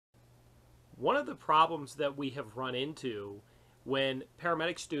One of the problems that we have run into when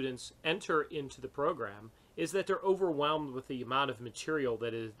paramedic students enter into the program is that they're overwhelmed with the amount of material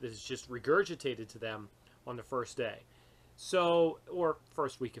that is just regurgitated to them on the first day. So, or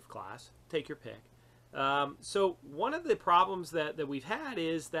first week of class, take your pick. So one of the problems that we've had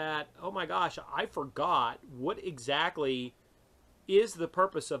is that, oh my gosh, I forgot what exactly is the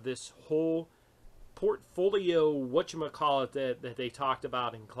purpose of this whole portfolio, whatchamacallit, that they talked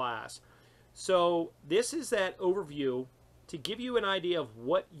about in class. So this is that overview to give you an idea of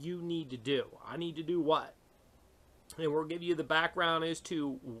what you need to do. I need to do what? And we'll give you the background as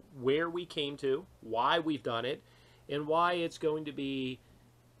to where we came to, why we've done it, and why it's going to be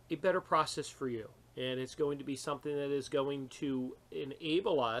a better process for you. And it's going to be something that is going to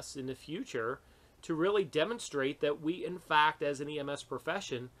enable us in the future to really demonstrate that we, in fact, as an EMS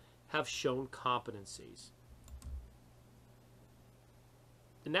profession, have shown competencies.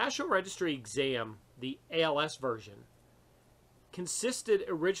 The National Registry exam, the ALS version, consisted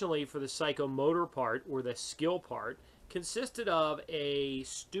originally for the psychomotor part, or the skill part, consisted of a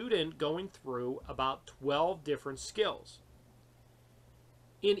student going through about 12 different skills.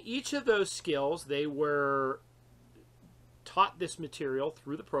 In each of those skills, they were taught this material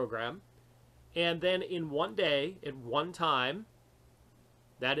through the program, and then in one day, at one time,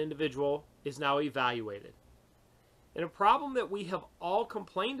 that individual is now evaluated. And a problem that we have all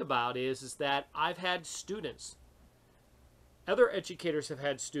complained about is that I've had students, other educators have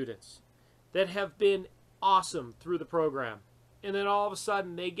had students that have been awesome through the program, and then all of a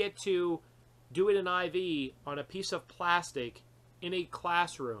sudden they get to do an IV on a piece of plastic in a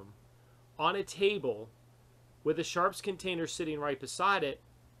classroom on a table with a sharps container sitting right beside it,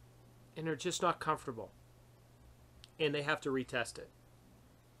 and they're just not comfortable, and they have to retest it.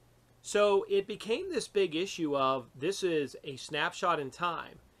 So it became this big issue of this is a snapshot in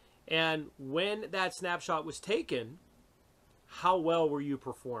time, and when that snapshot was taken, how well were you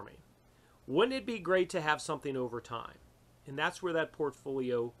performing? Wouldn't it be great to have something over time? And that's where that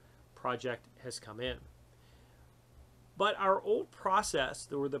portfolio project has come in. But our old process,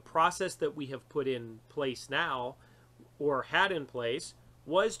 or the process that we have put in place now, or had in place,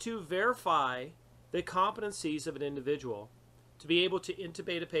 was to verify the competencies of an individual to be able to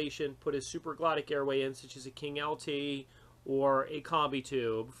intubate a patient, put a supraglottic airway in, such as a King LT or a combi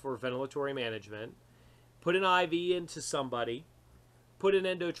tube for ventilatory management, put an IV into somebody, put an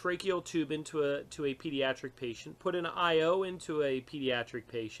endotracheal tube into a pediatric patient, put an IO into a pediatric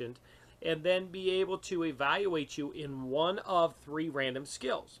patient, and then be able to evaluate you in one of 3 random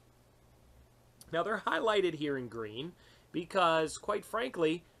skills. Now they're highlighted here in green because, quite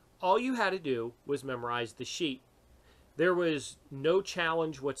frankly, all you had to do was memorize the sheet. There was no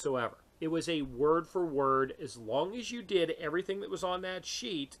challenge whatsoever. It was a word for word. As long as you did everything that was on that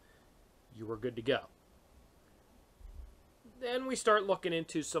sheet, you were good to go. Then we start looking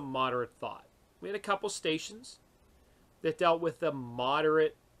into some moderate thought. We had a couple stations that dealt with the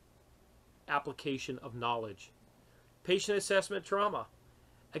moderate application of knowledge. Patient assessment trauma.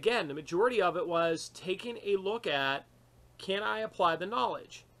 Again, the majority of it was taking a look at, can I apply the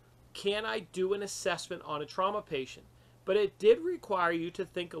knowledge? Can I do an assessment on a trauma patient? But it did require you to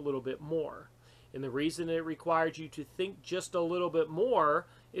think a little bit more. And the reason it required you to think just a little bit more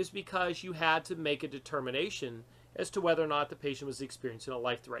is because you had to make a determination as to whether or not the patient was experiencing a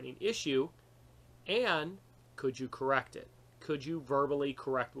life-threatening issue, and could you correct it? Could you verbally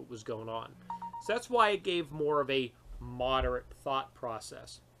correct what was going on? So that's why it gave more of a moderate thought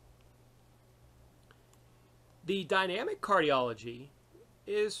process. The dynamic cardiology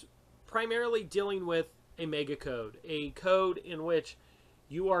is primarily dealing with a mega code, a code in which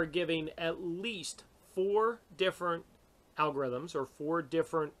you are giving at least 4 different algorithms or 4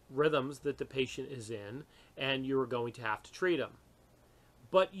 different rhythms that the patient is in, and you're going to have to treat them.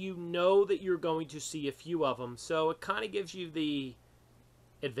 But you know that you're going to see a few of them, so it kind of gives you the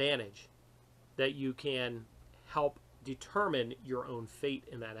advantage that you can help determine your own fate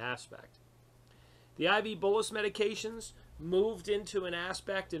in that aspect. The IV bolus medications moved into an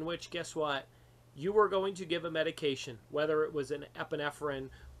aspect in which, guess what? You were going to give a medication, whether it was an epinephrine,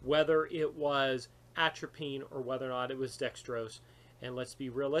 whether it was atropine, or whether or not it was dextrose. And let's be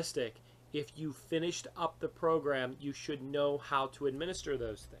realistic. If you finished up the program, you should know how to administer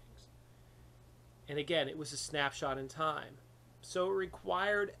those things. And again, it was a snapshot in time. So it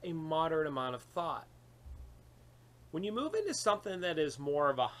required a moderate amount of thought. When you move into something that is more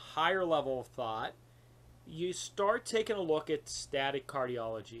of a higher level of thought, you start taking a look at static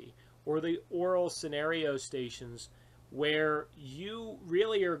cardiology or the oral scenario stations, where you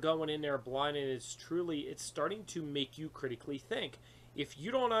really are going in there blind, and it's starting to make you critically think. If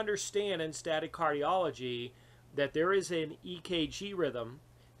you don't understand in static cardiology that there is an EKG rhythm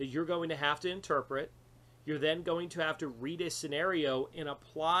that you're going to have to interpret, you're then going to have to read a scenario and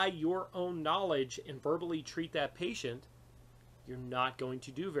apply your own knowledge and verbally treat that patient, you're not going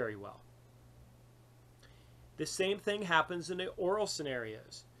to do very well. The same thing happens in the oral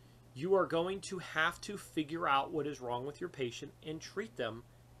scenarios. You are going to have to figure out what is wrong with your patient and treat them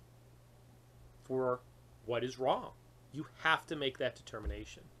for what is wrong. You have to make that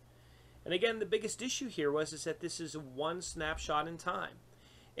determination. And again, the biggest issue here was that this is one snapshot in time.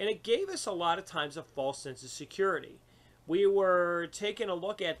 And it gave us a lot of times a false sense of security. We were taking a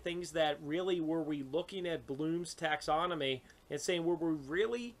look at things that really were we looking at Bloom's taxonomy and saying, were we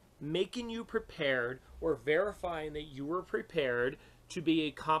really making you prepared or verifying that you were prepared to be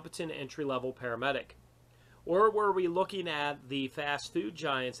a competent entry-level paramedic? Or were we looking at the fast food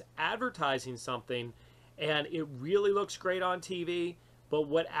giants advertising something and it really looks great on TV, but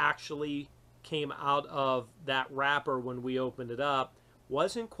what actually came out of that wrapper when we opened it up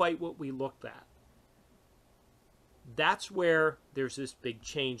wasn't quite what we looked at? That's where there's this big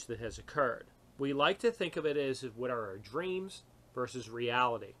change that has occurred. We like to think of it as what are our dreams versus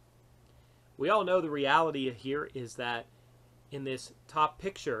reality. We all know the reality here is that in this top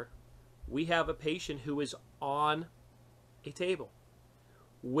picture, we have a patient who is on a table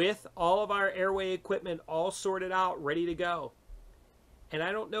with all of our airway equipment all sorted out, ready to go. And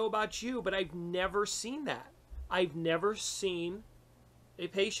I don't know about you, but I've never seen that. I've never seen a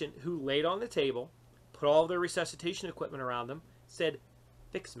patient who laid on the table, put all of their resuscitation equipment around them, said,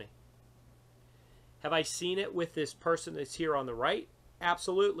 "Fix me." Have I seen it with this person that's here on the right?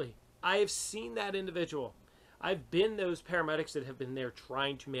 Absolutely. I have seen that individual. I've been those paramedics that have been there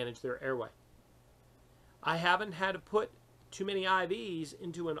trying to manage their airway. I haven't had to put too many IVs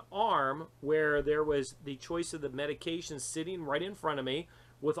into an arm where there was the choice of the medication sitting right in front of me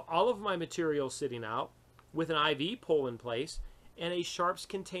with all of my material sitting out, with an IV pole in place, and a sharps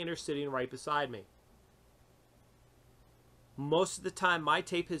container sitting right beside me. Most of the time, my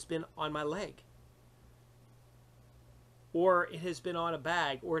tape has been on my leg, or it has been on a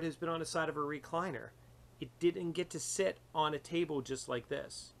bag, or it has been on the side of a recliner. It didn't get to sit on a table just like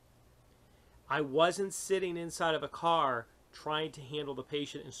this. I wasn't sitting inside of a car trying to handle the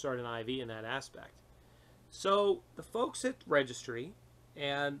patient and start an IV in that aspect. So the folks at Registry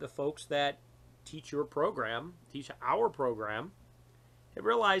and the folks that teach your program, teach our program, have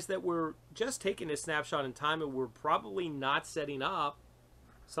realized that we're just taking a snapshot in time and we're probably not setting up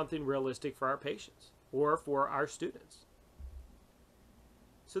something realistic for our patients or for our students.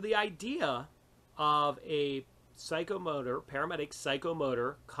 So the idea of a psychomotor, paramedic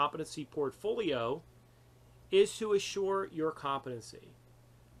psychomotor competency portfolio is to assure your competency.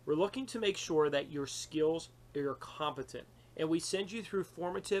 We're looking to make sure that your skills are competent, and we send you through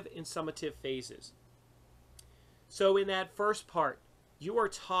formative and summative phases. So in that first part, you are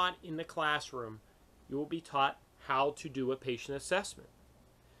taught in the classroom, you will be taught how to do a patient assessment.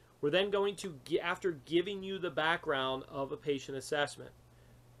 We're then going to, after giving you the background of a patient assessment,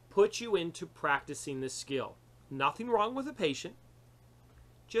 put you into practicing this skill. Nothing wrong with a patient,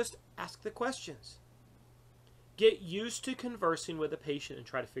 just ask the questions. Get used to conversing with a patient and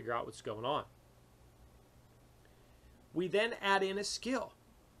try to figure out what's going on. We then add in a skill.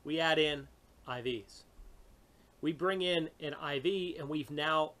 We add in IVs. We bring in an IV and we've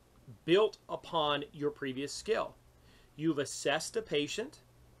now built upon your previous skill. You've assessed a patient.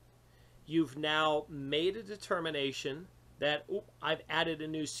 You've now made a determination that I've added a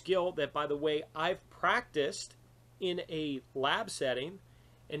new skill that, by the way, I've practiced in a lab setting,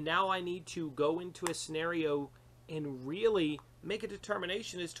 and now I need to go into a scenario and really make a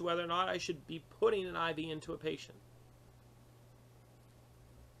determination as to whether or not I should be putting an IV into a patient.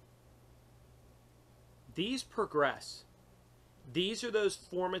 These progress. These are those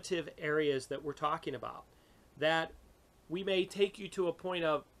formative areas that we're talking about, that we may take you to a point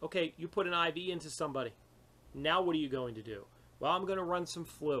of, okay, you put an IV into somebody. Now what are you going to do? Well, I'm going to run some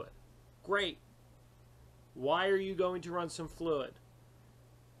fluid. Great. Why are you going to run some fluid?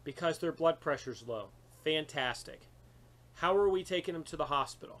 Because their blood pressure's low. Fantastic. How are we taking them to the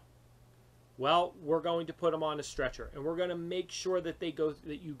hospital? Well, we're going to put them on a stretcher, and we're going to make sure that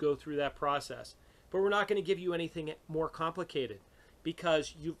you go through that process. But we're not going to give you anything more complicated,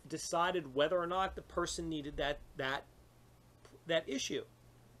 because you've decided whether or not the person needed that issue,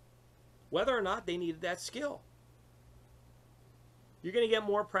 whether or not they needed that skill. You're going to get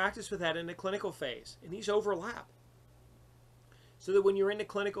more practice with that in the clinical phase, and these overlap. So that when you're in the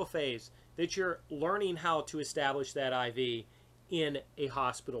clinical phase, that you're learning how to establish that IV in a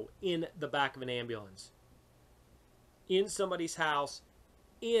hospital, in the back of an ambulance, in somebody's house,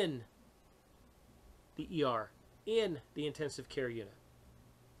 in the ER, in the intensive care unit.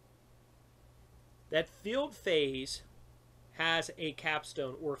 That field phase has a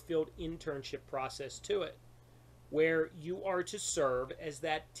capstone or field internship process to it, where you are to serve as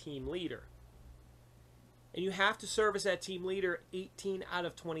that team leader. And you have to serve as that team leader 18 out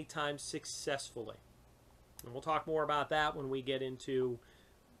of 20 times successfully. And we'll talk more about that when we get into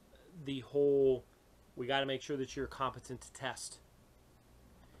the whole, we got to make sure that you're competent to test.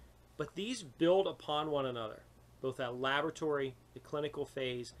 But these build upon one another, both that laboratory, the clinical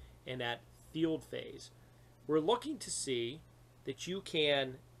phase, and that field phase. We're looking to see that you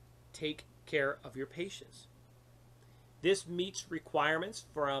can take care of your patients. This meets requirements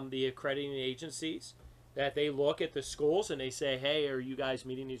from the accrediting agencies, that they look at the schools and they say, hey, are you guys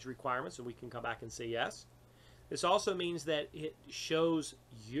meeting these requirements? And we can come back and say yes. This also means that it shows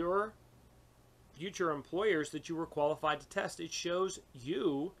your future employers that you were qualified to test. It shows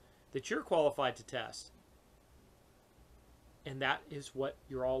you that you're qualified to test. And that is what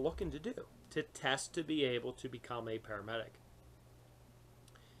you're all looking to do, to test to be able to become a paramedic.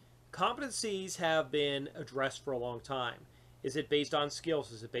 Competencies have been addressed for a long time. Is it based on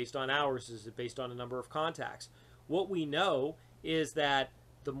skills? Is it based on hours? Is it based on a number of contacts? What we know is that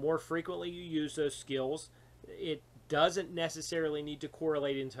the more frequently you use those skills, it doesn't necessarily need to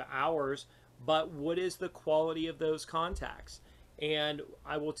correlate into hours, but what is the quality of those contacts? And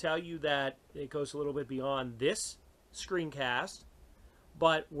I will tell you that it goes a little bit beyond this screencast,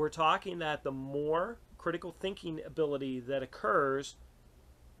 but we're talking that the more critical thinking ability that occurs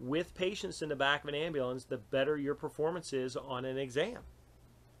with patients in the back of an ambulance, the better your performance is on an exam.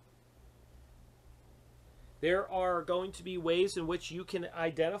 There are going to be ways in which you can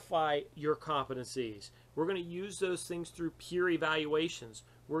identify your competencies. We're going to use those things through peer evaluations,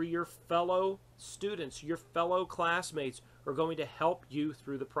 where your fellow students, your fellow classmates are going to help you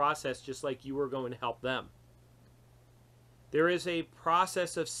through the process just like you are going to help them. There is a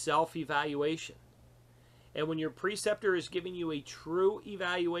process of self-evaluation. And when your preceptor is giving you a true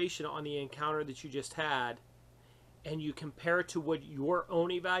evaluation on the encounter that you just had, and you compare it to what your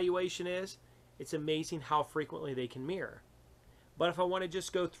own evaluation is, it's amazing how frequently they can mirror. But if I want to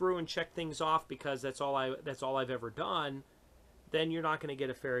just go through and check things off because that's all I've ever done, then you're not going to get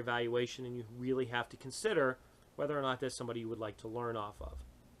a fair evaluation, and you really have to consider whether or not that's somebody you would like to learn off of.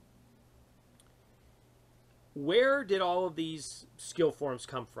 Where did all of these skill forms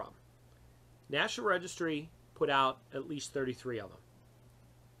come from? National Registry put out at least 33 of them.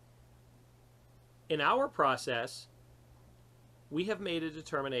 In our process, we have made a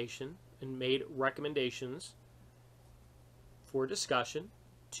determination and made recommendations for discussion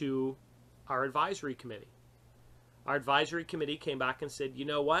to our advisory committee. Our advisory committee came back and said, you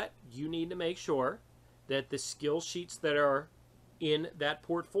know what? You need to make sure that the skill sheets that are in that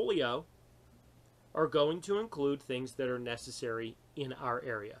portfolio are going to include things that are necessary in our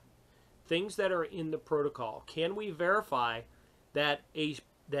area. Things that are in the protocol. Can we verify that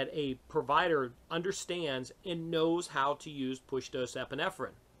a provider understands and knows how to use push-dose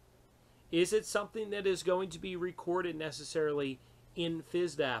epinephrine? Is it something that is going to be recorded necessarily in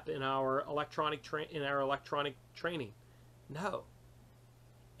FISDAP, in our electronic training? No.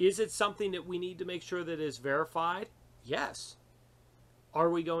 Is it something that we need to make sure that is verified? Yes. Are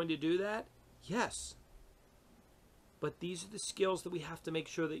we going to do that? Yes. But these are the skills that we have to make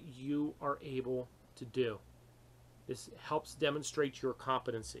sure that you are able to do. This helps demonstrate your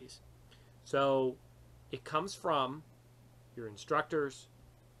competencies. So it comes from your instructors,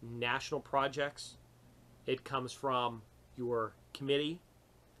 national projects. It comes from your committee,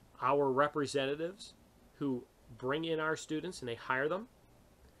 our representatives who bring in our students and they hire them.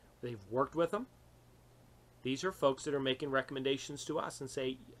 They've worked with them. These are folks that are making recommendations to us and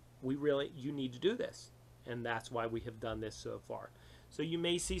say, you need to do this. And that's why we have done this so far. So you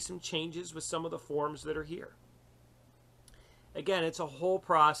may see some changes with some of the forms that are here. Again, it's a whole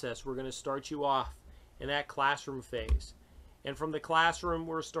process. We're going to start you off in that classroom phase. And from the classroom,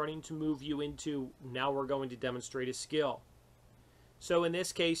 we're starting to move you into, now we're going to demonstrate a skill. So in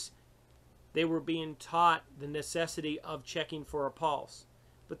this case, they were being taught the necessity of checking for a pulse.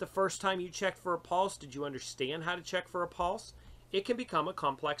 But the first time you checked for a pulse, did you understand how to check for a pulse? It can become a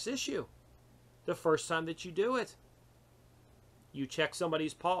complex issue. The first time that you do it, you check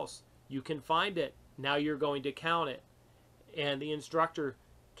somebody's pulse. You can find it. Now you're going to count it. And the instructor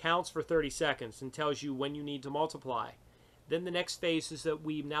counts for 30 seconds and tells you when you need to multiply. Then the next phase is that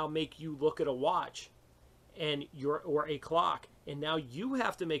we now make you look at a watch and or a clock. And now you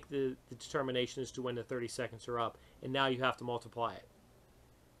have to make the determination as to when the 30 seconds are up. And now you have to multiply it.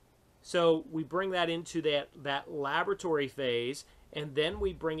 So we bring that into that laboratory phase, And then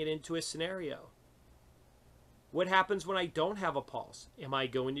we bring it into a scenario. What happens when I don't have a pulse? Am I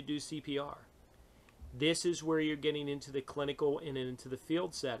going to do CPR? This is where you're getting into the clinical and into the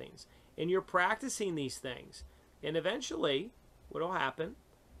field settings. And you're practicing these things. And eventually, what will happen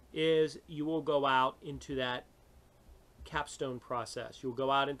is you will go out into that capstone process. You'll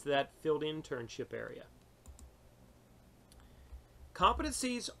go out into that field internship area.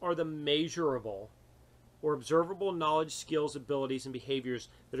 Competencies are the measurable or observable knowledge, skills, abilities, and behaviors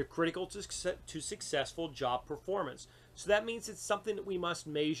that are critical to successful job performance. So that means it's something that we must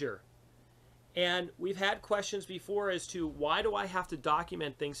measure. And we've had questions before as to why do I have to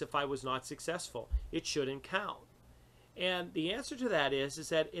document things if I was not successful? It shouldn't count. And the answer to that is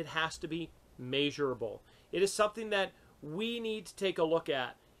that it has to be measurable. It is something that we need to take a look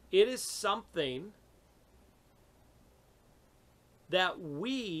at. It is something that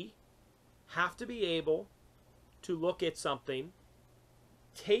we have to be able to look at something,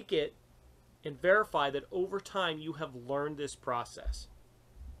 take it, and verify that over time you have learned this process.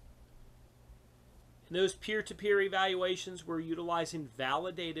 In those peer-to-peer evaluations, we're utilizing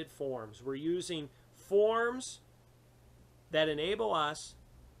validated forms. We're using forms that enable us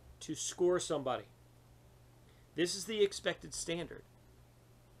to score somebody. This is the expected standard.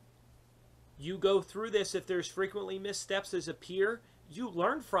 You go through this. If there's frequently missteps as a peer, you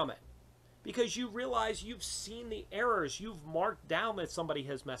learn from it because you realize you've seen the errors. You've marked down that somebody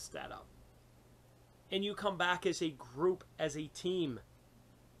has messed that up. And you come back as a group, as a team,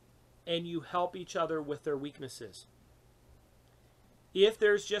 and you help each other with their weaknesses. If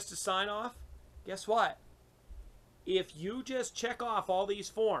there's just a sign-off, guess what? If you just check off all these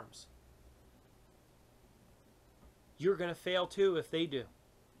forms, you're going to fail too if they do.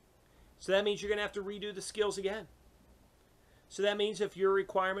 So that means you're going to have to redo the skills again. So that means if your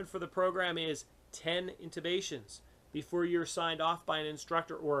requirement for the program is 10 intubations before you're signed off by an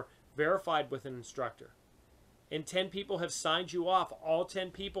instructor or verified with an instructor, and 10 people have signed you off, all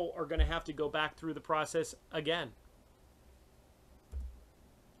 10 people are going to have to go back through the process again.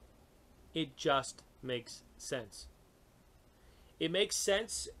 It just makes sense. It makes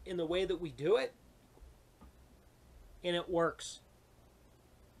sense in the way that we do it, and it works.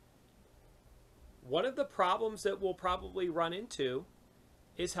 One of the problems that we'll probably run into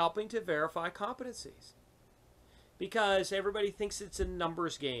is helping to verify competencies, because everybody thinks it's a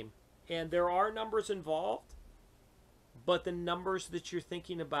numbers game, and there are numbers involved, but the numbers that you're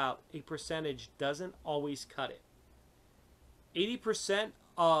thinking about, a percentage, doesn't always cut it. 80%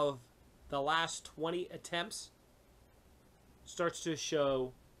 of the last 20 attempts starts to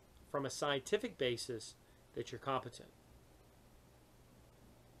show from a scientific basis that you're competent.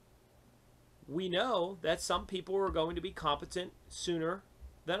 We know that some people are going to be competent sooner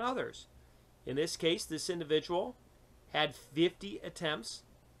than others. In this case, this individual had 50 attempts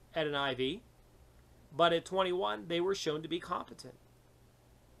at an IV, but at 21, they were shown to be competent.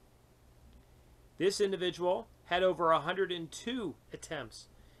 This individual had over 102 attempts,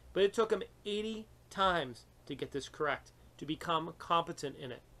 but it took him 80 times to get this correct, to become competent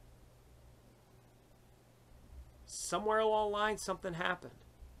in it. Somewhere along the line, something happened.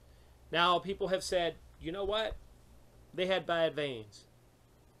 Now, people have said, you know what? They had bad veins.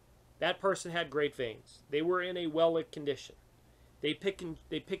 That person had great veins. They were in a well-lit condition. They picked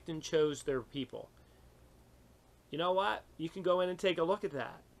and chose their people. You know what? You can go in and take a look at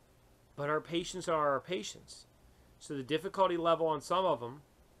that. But our patients are our patients. So the difficulty level on some of them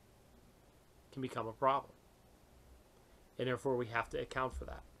can become a problem. And therefore, we have to account for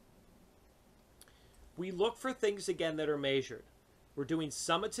that. We look for things, again, that are measured. We're doing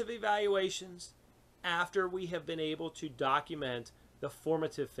summative evaluations after we have been able to document the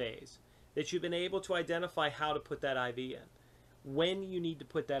formative phase, that you've been able to identify how to put that IV in, when you need to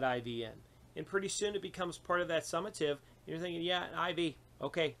put that IV in. And pretty soon it becomes part of that summative. You're thinking, yeah, an IV,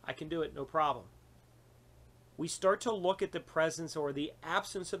 okay, I can do it, no problem. We start to look at the presence or the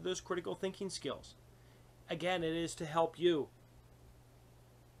absence of those critical thinking skills. Again, it is to help you.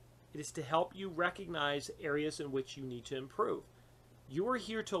 It is to help you recognize areas in which you need to improve. You are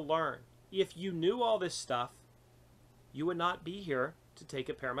here to learn. If you knew all this stuff, you would not be here to take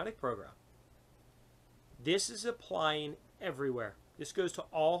a paramedic program. This is applying everywhere. This goes to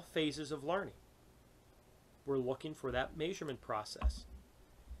all phases of learning. We're looking for that measurement process.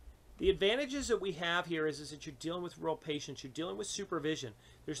 The advantages that we have here is that you're dealing with real patients. You're dealing with supervision.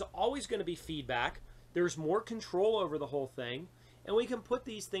 There's always going to be feedback. There's more control over the whole thing. And we can put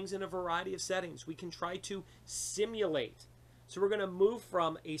these things in a variety of settings. We can try to simulate. So we're going to move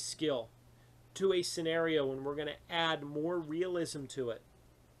from a skill to a scenario, and we're going to add more realism to it.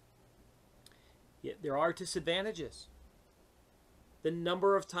 Yet there are disadvantages. the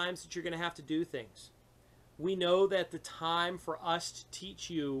number of times that you're going to have to do things. We know that the time for us to teach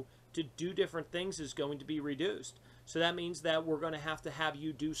you to do different things is going to be reduced. So that means that we're going to have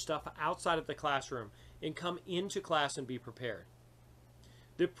you do stuff outside of the classroom and come into class and be prepared.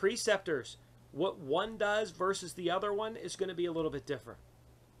 The preceptors, what one does versus the other one is going to be a little bit different.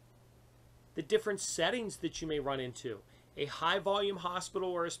 The different settings that you may run into, a high volume hospital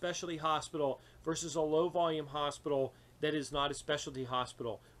or a specialty hospital versus a low volume hospital that is not a specialty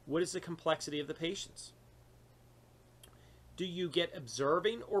hospital. What is the complexity of the patients? Do you get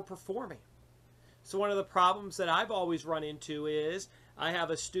observing or performing? So one of the problems that I've always run into is I have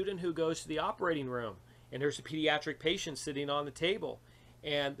a student who goes to the operating room and there's a pediatric patient sitting on the table,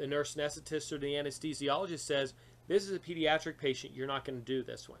 and the nurse anesthetist or the anesthesiologist says, this is a pediatric patient, you're not going to do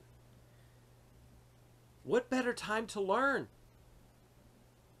this one. What better time to learn?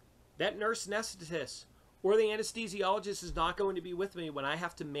 That nurse anesthetist or the anesthesiologist is not going to be with me when I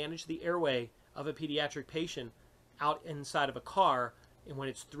have to manage the airway of a pediatric patient out inside of a car and when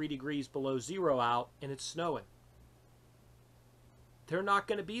it's 3 degrees below zero out and it's snowing. They're not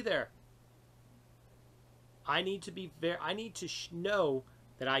going to be there. I need to know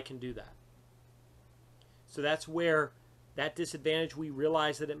that I can do that. So that's where that disadvantage, we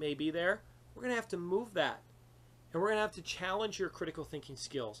realize that it may be there. We're going to have to move that. And we're going to have to challenge your critical thinking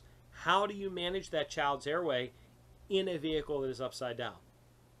skills. How do you manage that child's airway in a vehicle that is upside down?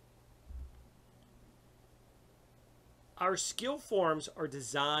 Our skill forms are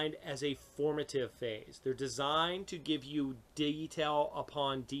designed as a formative phase. They're designed to give you detail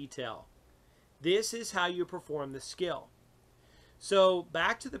upon detail. This is how you perform the skill. So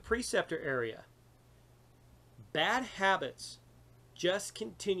back to the preceptor area. Bad habits just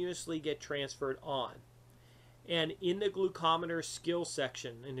continuously get transferred on. And in the glucometer skill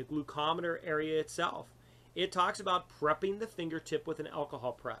section, in the glucometer area itself, it talks about prepping the fingertip with an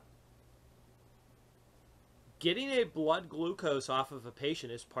alcohol prep. Getting a blood glucose off of a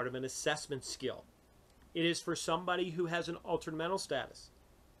patient is part of an assessment skill. It is for somebody who has an altered mental status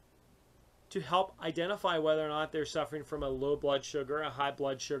to help identify whether or not they're suffering from a low blood sugar, a high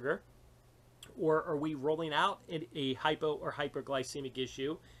blood sugar, or are we rolling out a hypo or hyperglycemic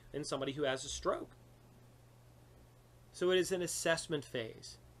issue in somebody who has a stroke. So it is an assessment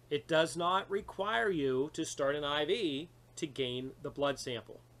phase. It does not require you to start an IV to gain the blood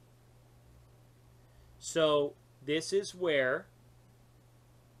sample. So this is where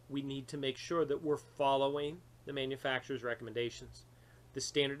we need to make sure that we're following the manufacturer's recommendations. The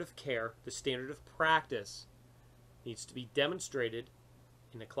standard of care, the standard of practice needs to be demonstrated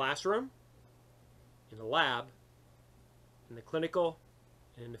in the classroom, in the lab, in the clinical,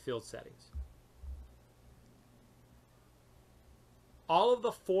 and in the field settings. All of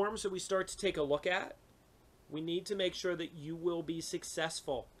the forms that we start to take a look at, we need to make sure that you will be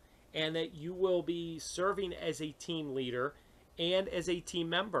successful and that you will be serving as a team leader and as a team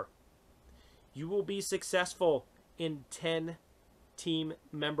member. You will be successful in 10 team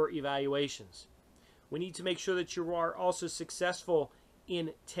member evaluations. We need to make sure that you are also successful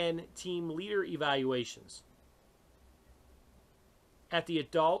in 10 team leader evaluations at the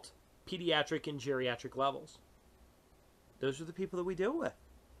adult, pediatric, and geriatric levels. Those are the people that we deal with.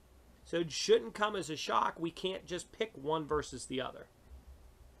 So it shouldn't come as a shock. We can't just pick one versus the other.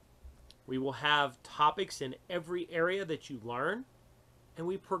 We will have topics in every area that you learn, and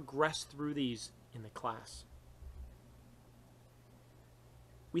we progress through these in the class.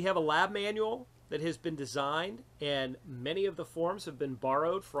 We have a lab manual that has been designed, and many of the forms have been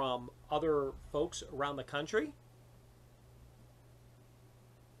borrowed from other folks around the country.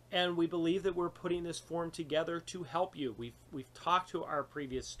 And we believe that we're putting this form together to help you. We've talked to our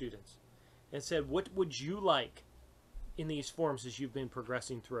previous students and said, what would you like in these forms as you've been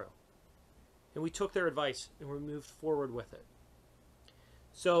progressing through? And we took their advice and we moved forward with it.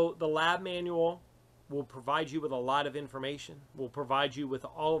 So the lab manual will provide you with a lot of information. Will provide you with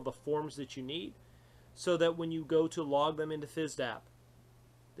all of the forms that you need so that when you go to log them into FISDAP,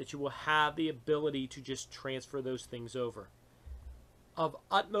 that you will have the ability to just transfer those things over. Of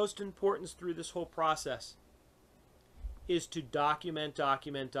utmost importance through this whole process is to document.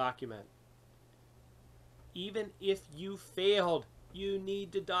 Even if you failed, you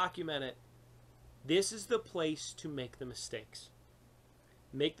need to document it. This is the place to make the mistakes.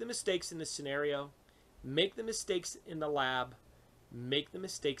 Make the mistakes in the scenario, make the mistakes in the lab, make the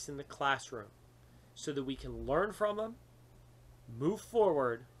mistakes in the classroom so that we can learn from them, move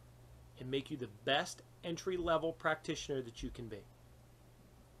forward, and make you the best entry-level practitioner that you can be.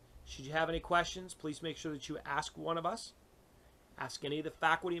 Should you have any questions, please make sure that you ask one of us. Ask any of the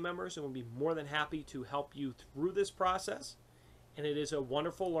faculty members, and we'll be more than happy to help you through this process and it is a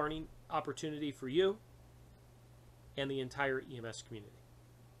wonderful learning opportunity for you and the entire EMS community.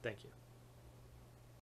 Thank you.